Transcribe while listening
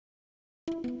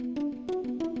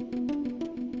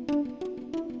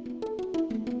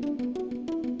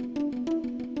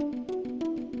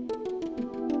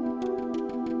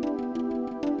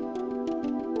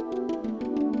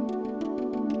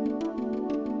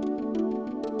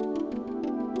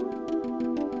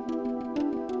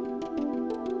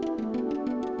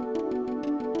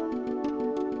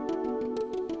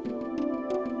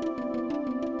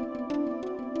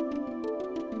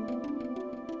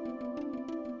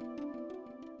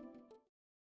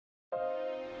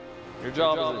Your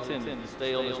job as an attendant is to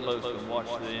stay on this post and watch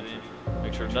the entry.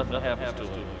 Make sure nothing happens to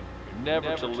them. You're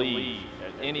never to leave,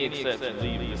 at any exception,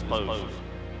 leave this post.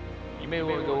 You may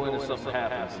want to go in if something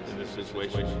happens in this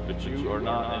situation, but you are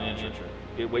not an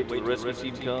entrant. Wait till the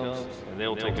rescue team comes, and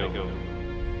they'll take over.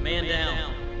 Man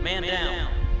down, man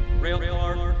down. Rail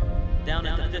car, down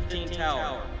at the 15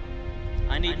 tower.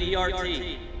 I need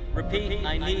ERT. Repeat,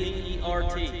 I need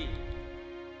ERT.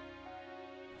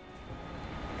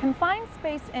 Confined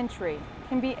space entry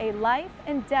can be a life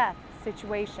and death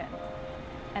situation.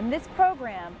 In this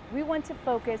program, we want to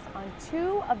focus on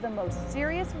two of the most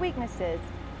serious weaknesses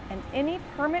in any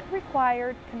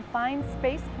permit-required confined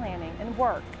space planning and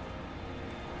work.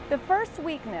 The first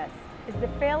weakness is the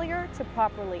failure to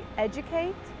properly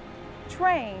educate,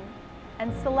 train,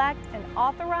 and select an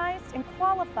authorized and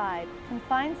qualified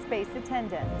confined space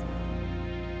attendant.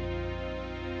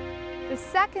 The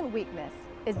second weakness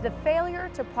is the failure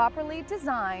to properly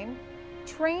design,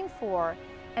 train for,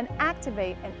 and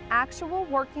activate an actual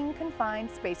working confined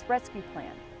space rescue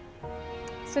plan.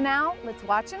 So now let's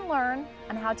watch and learn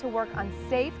on how to work on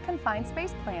safe confined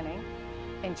space planning,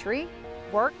 entry,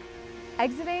 work,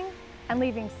 exiting, and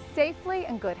leaving safely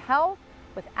in good health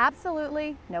with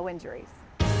absolutely no injuries.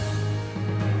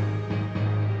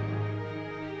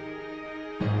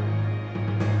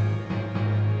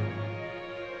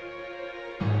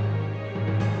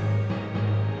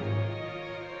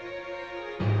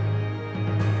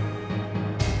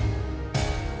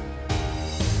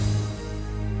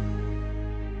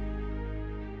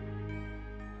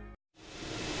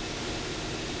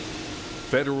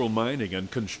 Federal mining and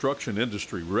construction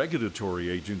industry regulatory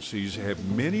agencies have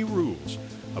many rules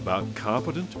about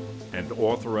competent and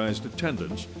authorized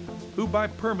attendants who by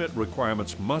permit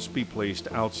requirements must be placed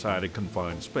outside a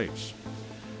confined space.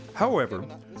 However,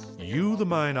 you, the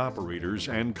mine operators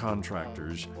and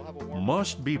contractors,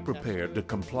 must be prepared to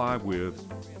comply with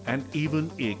and even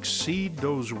exceed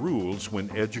those rules when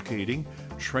educating,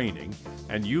 training,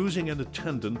 and using an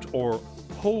attendant or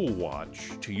pole watch,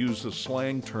 to use the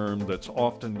slang term that's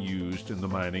often used in the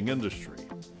mining industry.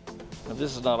 Now,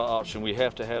 this is not an option. We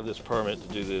have to have this permit to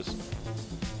do this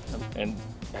and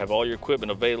have all your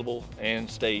equipment available and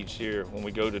staged here when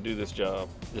we go to do this job.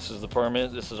 This is the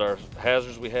permit. This is our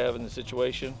hazards we have in the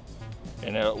situation.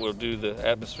 And now we'll do the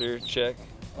atmosphere check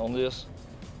on this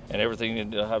and everything,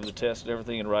 and have the test and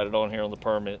everything and write it on here on the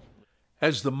permit.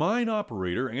 As the mine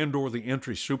operator and or the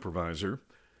entry supervisor,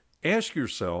 ask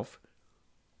yourself,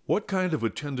 what kind of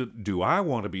attendant do I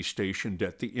want to be stationed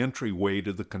at the entryway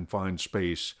to the confined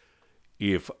space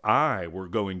if I were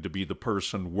going to be the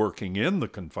person working in the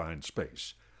confined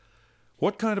space?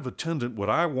 What kind of attendant would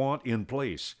I want in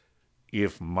place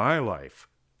if my life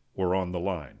were on the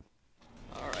line?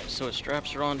 All right, so the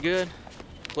straps are on good.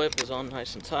 Clip is on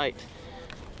nice and tight.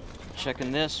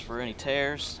 Checking this for any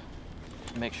tears.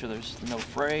 Make sure there's no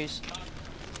frays.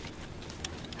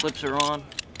 Clips are on.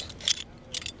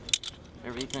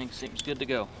 Everything seems good to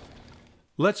go.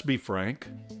 Let's be frank.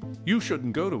 You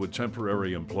shouldn't go to a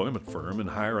temporary employment firm and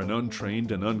hire an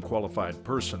untrained and unqualified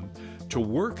person to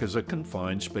work as a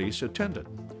confined space attendant.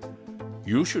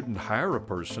 You shouldn't hire a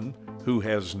person who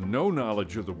has no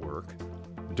knowledge of the work,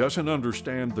 doesn't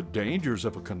understand the dangers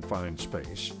of a confined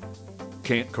space,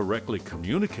 can't correctly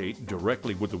communicate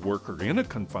directly with the worker in a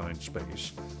confined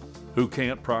space, who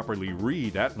can't properly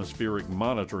read atmospheric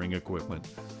monitoring equipment,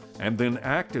 and then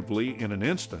actively, in an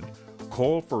instant,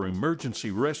 call for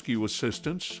emergency rescue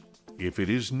assistance if it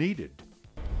is needed.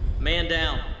 Man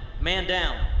down, man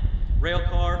down. Rail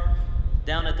car,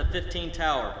 down at the 15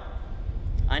 tower.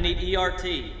 I need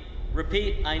ERT.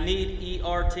 Repeat, I need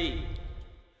ERT.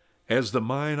 As the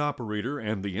mine operator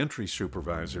and the entry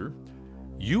supervisor,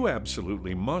 you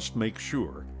absolutely must make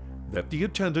sure that the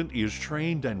attendant is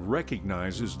trained and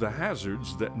recognizes the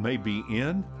hazards that may be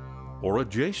in or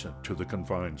adjacent to the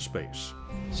confined space.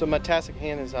 So my task at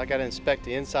hand is I got to inspect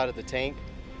the inside of the tank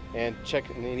and check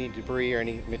any debris or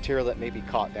any material that may be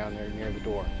caught down there near the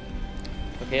door.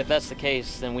 Okay, if that's the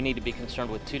case, then we need to be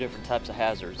concerned with two different types of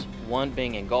hazards. One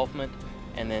being engulfment,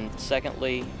 and then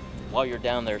secondly, while you're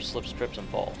down there, slips, trips, and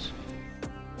falls.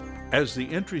 As the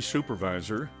entry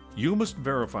supervisor, You must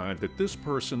verify that this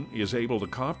person is able to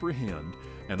comprehend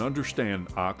and understand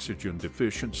oxygen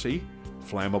deficiency,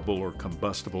 flammable or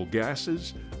combustible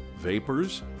gases,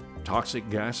 vapors, toxic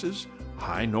gases,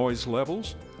 high noise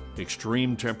levels,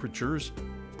 extreme temperatures,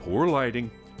 poor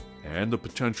lighting, and the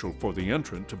potential for the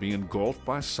entrant to be engulfed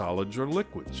by solids or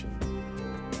liquids.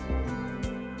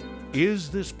 Is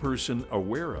this person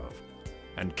aware of,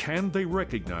 and can they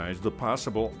recognize the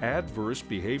possible adverse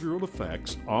behavioral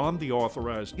effects on the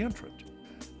authorized entrant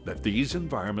that these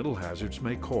environmental hazards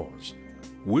may cause?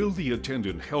 Will the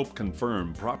attendant help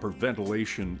confirm proper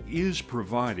ventilation is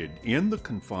provided in the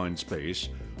confined space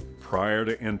prior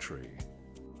to entry?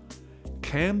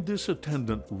 Can this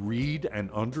attendant read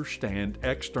and understand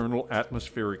external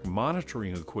atmospheric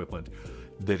monitoring equipment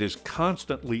that is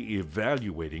constantly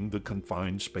evaluating the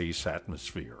confined space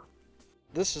atmosphere?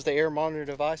 This is the air monitor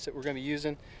device that we're going to be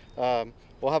using.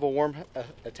 We'll have a worm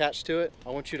attached to it. I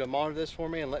want you to monitor this for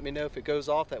me and let me know if it goes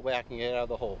off. That way I can get it out of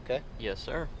the hole, okay? Yes,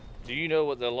 sir. Do you know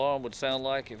what the alarm would sound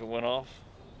like if it went off?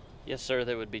 Yes, sir.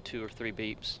 There would be 2 or 3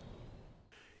 beeps.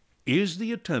 Is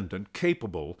the attendant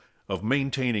capable of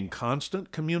maintaining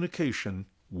constant communication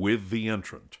with the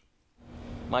entrant?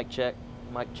 Mic check.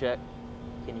 Mic check.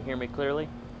 Can you hear me clearly?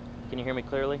 Can you hear me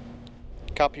clearly?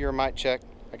 Copy your mic check.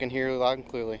 I can hear you loud and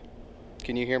clearly.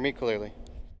 Can you hear me clearly?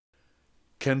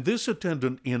 Can this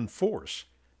attendant enforce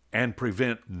and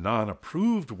prevent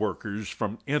non-approved workers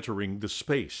from entering the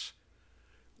space?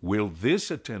 Will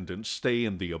this attendant stay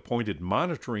in the appointed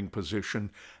monitoring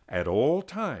position at all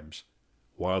times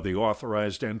while the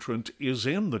authorized entrant is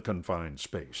in the confined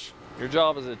space? Your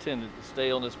job as an attendant is to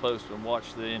stay on this post and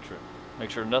watch the entrant.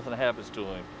 Make sure nothing happens to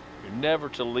him. You're never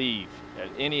to leave. At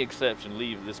any exception,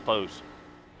 leave this post.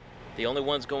 The only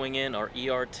ones going in are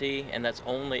ERT, and that's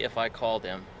only if I call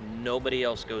them. Nobody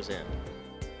else goes in.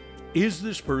 Is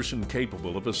this person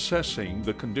capable of assessing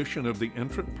the condition of the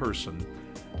entrant person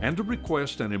and to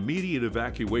request an immediate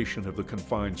evacuation of the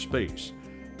confined space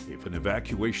if an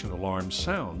evacuation alarm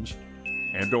sounds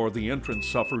and/or the entrant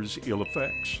suffers ill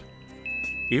effects?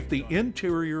 If the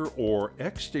interior or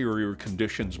exterior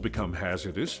conditions become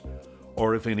hazardous,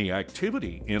 or if any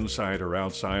activity inside or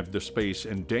outside the space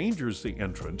endangers the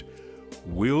entrant,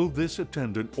 will this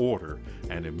attendant order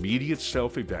an immediate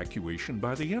self-evacuation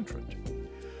by the entrant?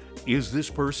 Is this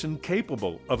person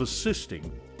capable of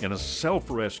assisting in a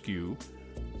self-rescue,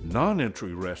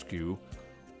 non-entry rescue,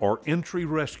 or entry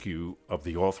rescue of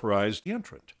the authorized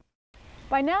entrant?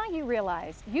 By now you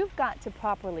realize you've got to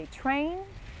properly train,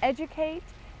 educate,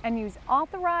 and use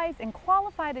authorized and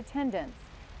qualified attendants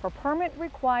for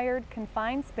permit-required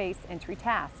confined space entry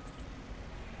tasks.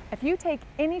 If you take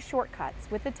any shortcuts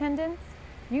with attendants,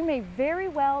 you may very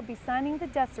well be signing the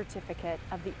death certificate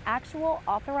of the actual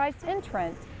authorized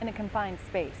entrant in a confined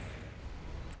space.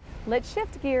 Let's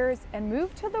shift gears and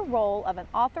move to the role of an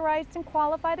authorized and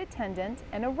qualified attendant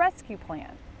in a rescue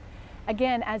plan.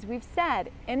 Again, as we've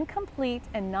said, incomplete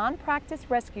and non-practice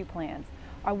rescue plans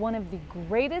are one of the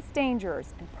greatest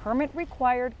dangers in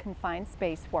permit-required confined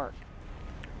space work.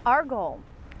 Our goal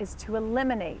is to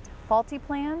eliminate faulty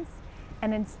plans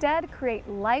and instead create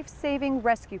life-saving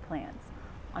rescue plans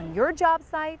on your job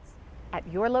sites at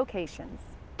your locations.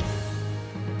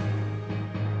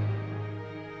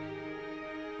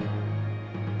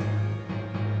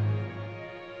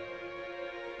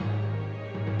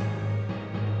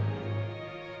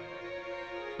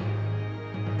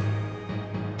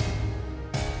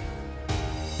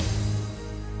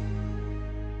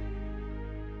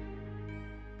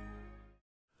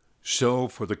 So,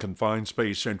 for the confined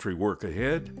space entry work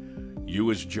ahead, you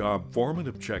as job foreman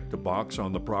have checked the box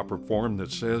on the proper form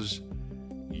that says,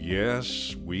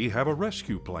 yes, we have a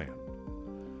rescue plan.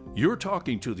 You're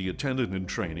talking to the attendant in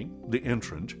training, the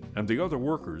entrant, and the other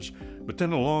workers, but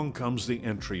then along comes the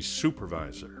entry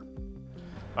supervisor.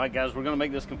 All right, guys, we're going to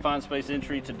make this confined space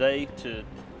entry today to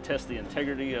test the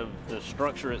integrity of the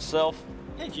structure itself.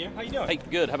 Hey, Jim, how you doing? Hey,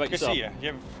 good. How about Good yourself? to see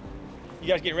you. You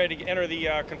guys getting ready to enter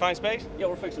the confined space? Yeah,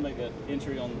 we're fixing to make an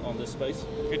entry on this space.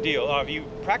 Good deal. Have you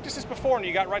practiced this before and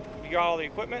you got all the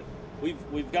equipment?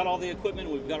 We've got all the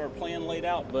equipment, we've got our plan laid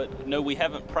out, but no, we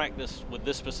haven't practiced with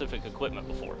this specific equipment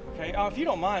before. Okay, if you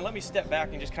don't mind, let me step back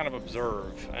and just kind of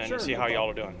observe and see how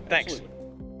y'all are doing. Thanks. Absolutely.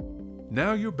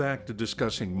 Now you're back to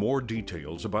discussing more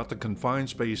details about the confined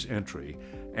space entry,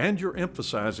 and you're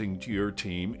emphasizing to your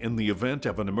team in the event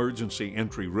of an emergency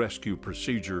entry rescue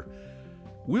procedure,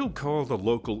 we'll call the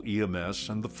local EMS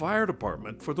and the fire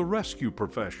department for the rescue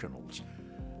professionals.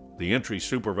 The entry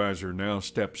supervisor now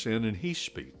steps in and he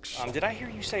speaks. Did I hear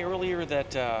you say earlier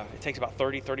that it takes about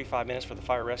 30-35 minutes for the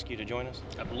fire rescue to join us?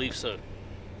 I believe so.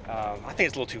 I think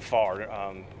it's a little too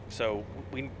far. So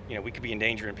we could be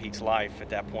endangering Pete's life at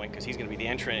that point because he's going to be the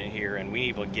entrant in here, and we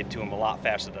need to get to him a lot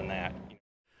faster than that.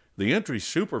 The entry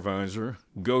supervisor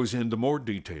goes into more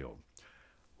detail.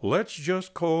 Let's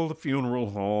just call the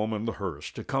funeral home and the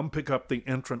hearse to come pick up the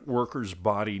entrant worker's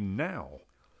body now.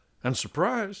 And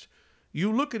surprised,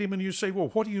 you look at him and you say, well,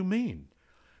 what do you mean?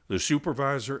 The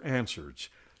supervisor answers,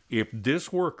 if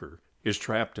this worker is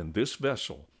trapped in this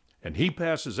vessel and he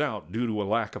passes out due to a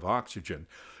lack of oxygen,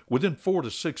 within 4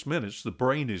 to 6 minutes the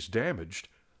brain is damaged,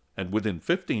 and within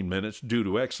 15 minutes due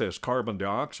to excess carbon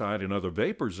dioxide and other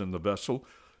vapors in the vessel,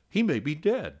 he may be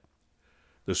dead.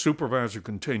 The supervisor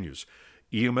continues,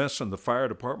 EMS and the fire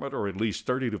department are at least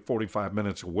 30 to 45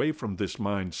 minutes away from this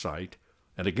mine site,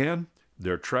 and again,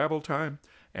 their travel time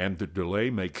and the delay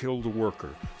may kill the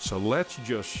worker. So let's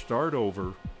just start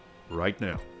over right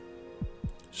now.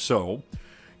 So,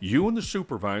 you and the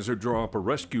supervisor draw up a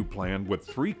rescue plan with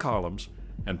 3 columns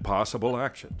and possible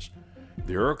actions.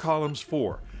 There are columns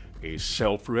for a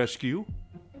self-rescue,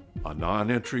 a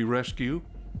non-entry rescue,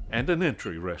 and an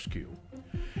entry rescue.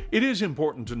 It is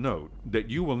important to note that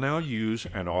you will now use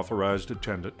an authorized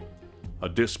attendant, a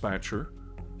dispatcher,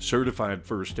 certified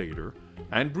first aider,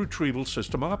 and retrieval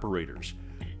system operators.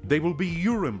 They will be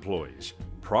your employees,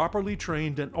 properly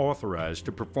trained and authorized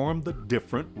to perform the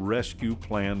different rescue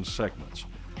plan segments.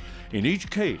 In each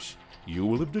case, you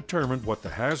will have determined what the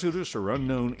hazardous or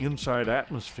unknown inside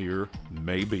atmosphere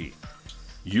may be.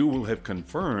 You will have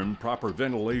confirmed proper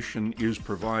ventilation is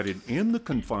provided in the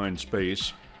confined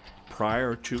space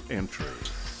prior to entry.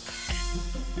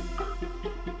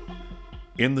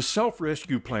 In the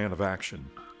self-rescue plan of action,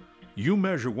 you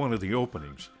measure one of the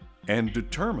openings and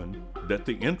determine that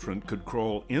the entrant could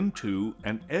crawl into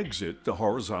and exit the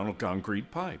horizontal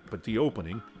concrete pipe at the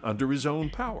opening under his own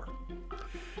power.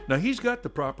 Now he's got the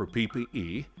proper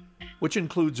PPE, which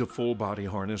includes a full body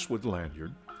harness with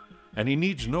lanyard, and he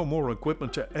needs no more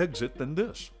equipment to exit than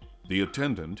this. The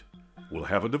attendant will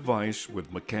have a device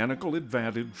with mechanical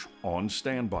advantage on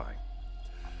standby.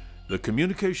 The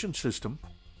communication system,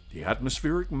 the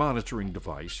atmospheric monitoring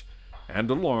device, and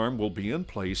alarm will be in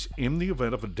place in the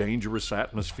event of a dangerous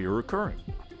atmosphere occurring.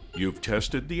 You've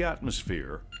tested the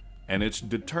atmosphere, and it's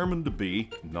determined to be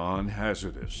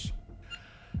non-hazardous.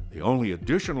 The only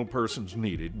additional persons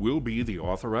needed will be the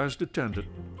authorized attendant,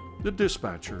 the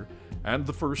dispatcher, and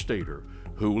the first aider,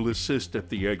 who will assist at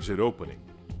the exit opening.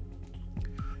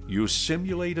 You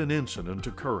simulate an incident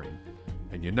occurring,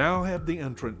 and you now have the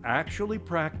entrant actually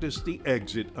practice the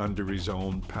exit under his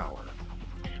own power.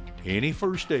 Any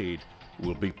first aid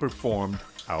will be performed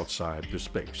outside the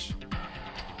space.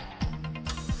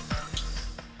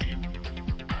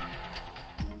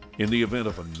 In the event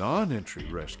of a non-entry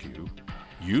rescue,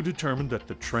 you determine that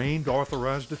the trained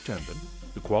authorized attendant,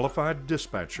 the qualified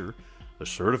dispatcher, the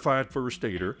certified first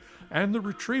aider, and the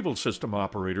retrieval system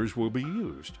operators will be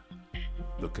used.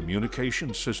 The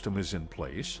communication system is in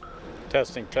place.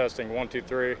 Testing, 1, 2,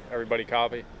 3, everybody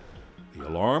copy. The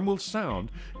alarm will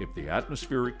sound if the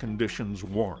atmospheric conditions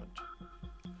warrant.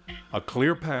 A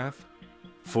clear path,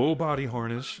 full body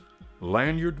harness,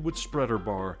 lanyard with spreader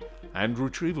bar, and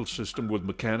retrieval system with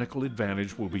mechanical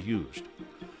advantage will be used.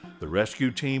 The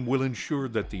rescue team will ensure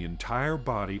that the entire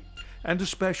body, and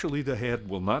especially the head,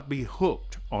 will not be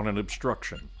hooked on an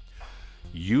obstruction.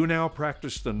 You now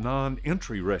practice the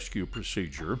non-entry rescue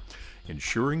procedure,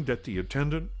 ensuring that the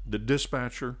attendant, the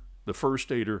dispatcher, the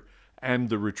first aider, and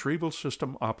the retrieval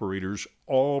system operators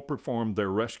all perform their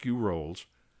rescue roles,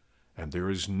 and there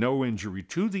is no injury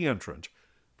to the entrant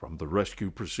from the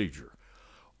rescue procedure.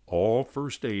 All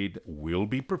first aid will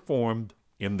be performed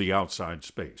in the outside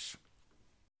space.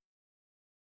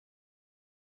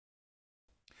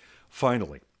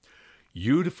 Finally,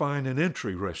 you define an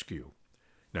entry rescue.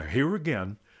 Now here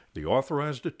again, the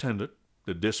authorized attendant,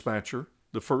 the dispatcher,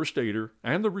 the first aider,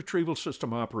 and the retrieval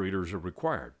system operators are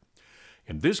required.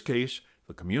 In this case,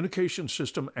 the communication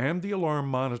system and the alarm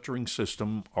monitoring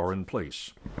system are in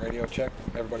place. Radio check,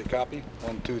 everybody copy,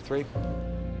 1, 2, 3.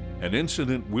 An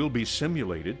incident will be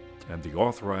simulated, and the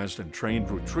authorized and trained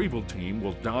retrieval team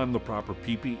will don the proper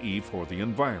PPE for the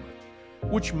environment,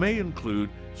 which may include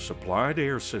supplied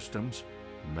air systems,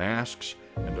 masks,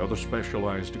 and other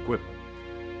specialized equipment.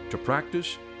 To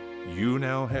practice, you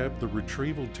now have the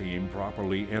retrieval team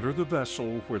properly enter the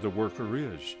vessel where the worker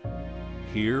is.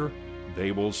 Here,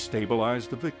 they will stabilize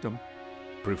the victim,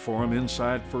 perform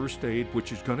inside first aid,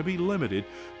 which is going to be limited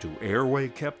to airway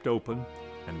kept open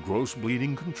and gross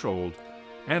bleeding controlled,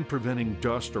 and preventing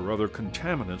dust or other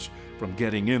contaminants from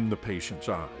getting in the patient's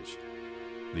eyes.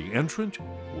 The entrant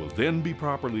will then be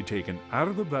properly taken out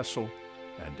of the vessel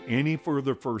and any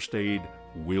further first aid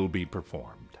will be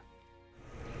performed.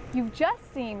 You've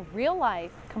just seen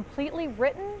real-life, completely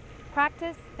written,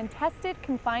 practiced, and tested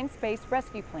confined space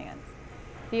rescue plans.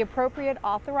 The appropriate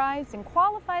authorized and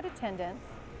qualified attendants,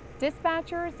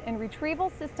 dispatchers, and retrieval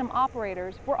system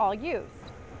operators were all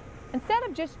used. Instead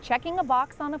of just checking a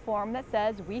box on a form that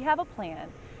says we have a plan,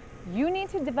 you need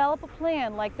to develop a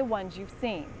plan like the ones you've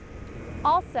seen.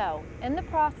 Also, in the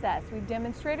process, we've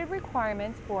demonstrated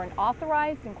requirements for an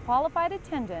authorized and qualified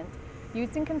attendant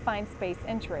used in confined space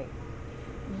entry.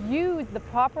 Use the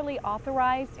properly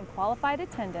authorized and qualified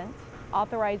attendant,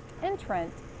 authorized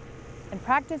entrant, and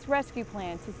practice rescue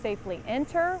plan to safely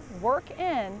enter, work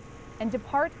in, and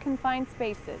depart confined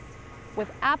spaces with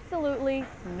absolutely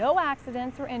no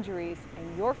accidents or injuries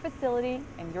in your facility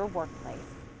and your workplace.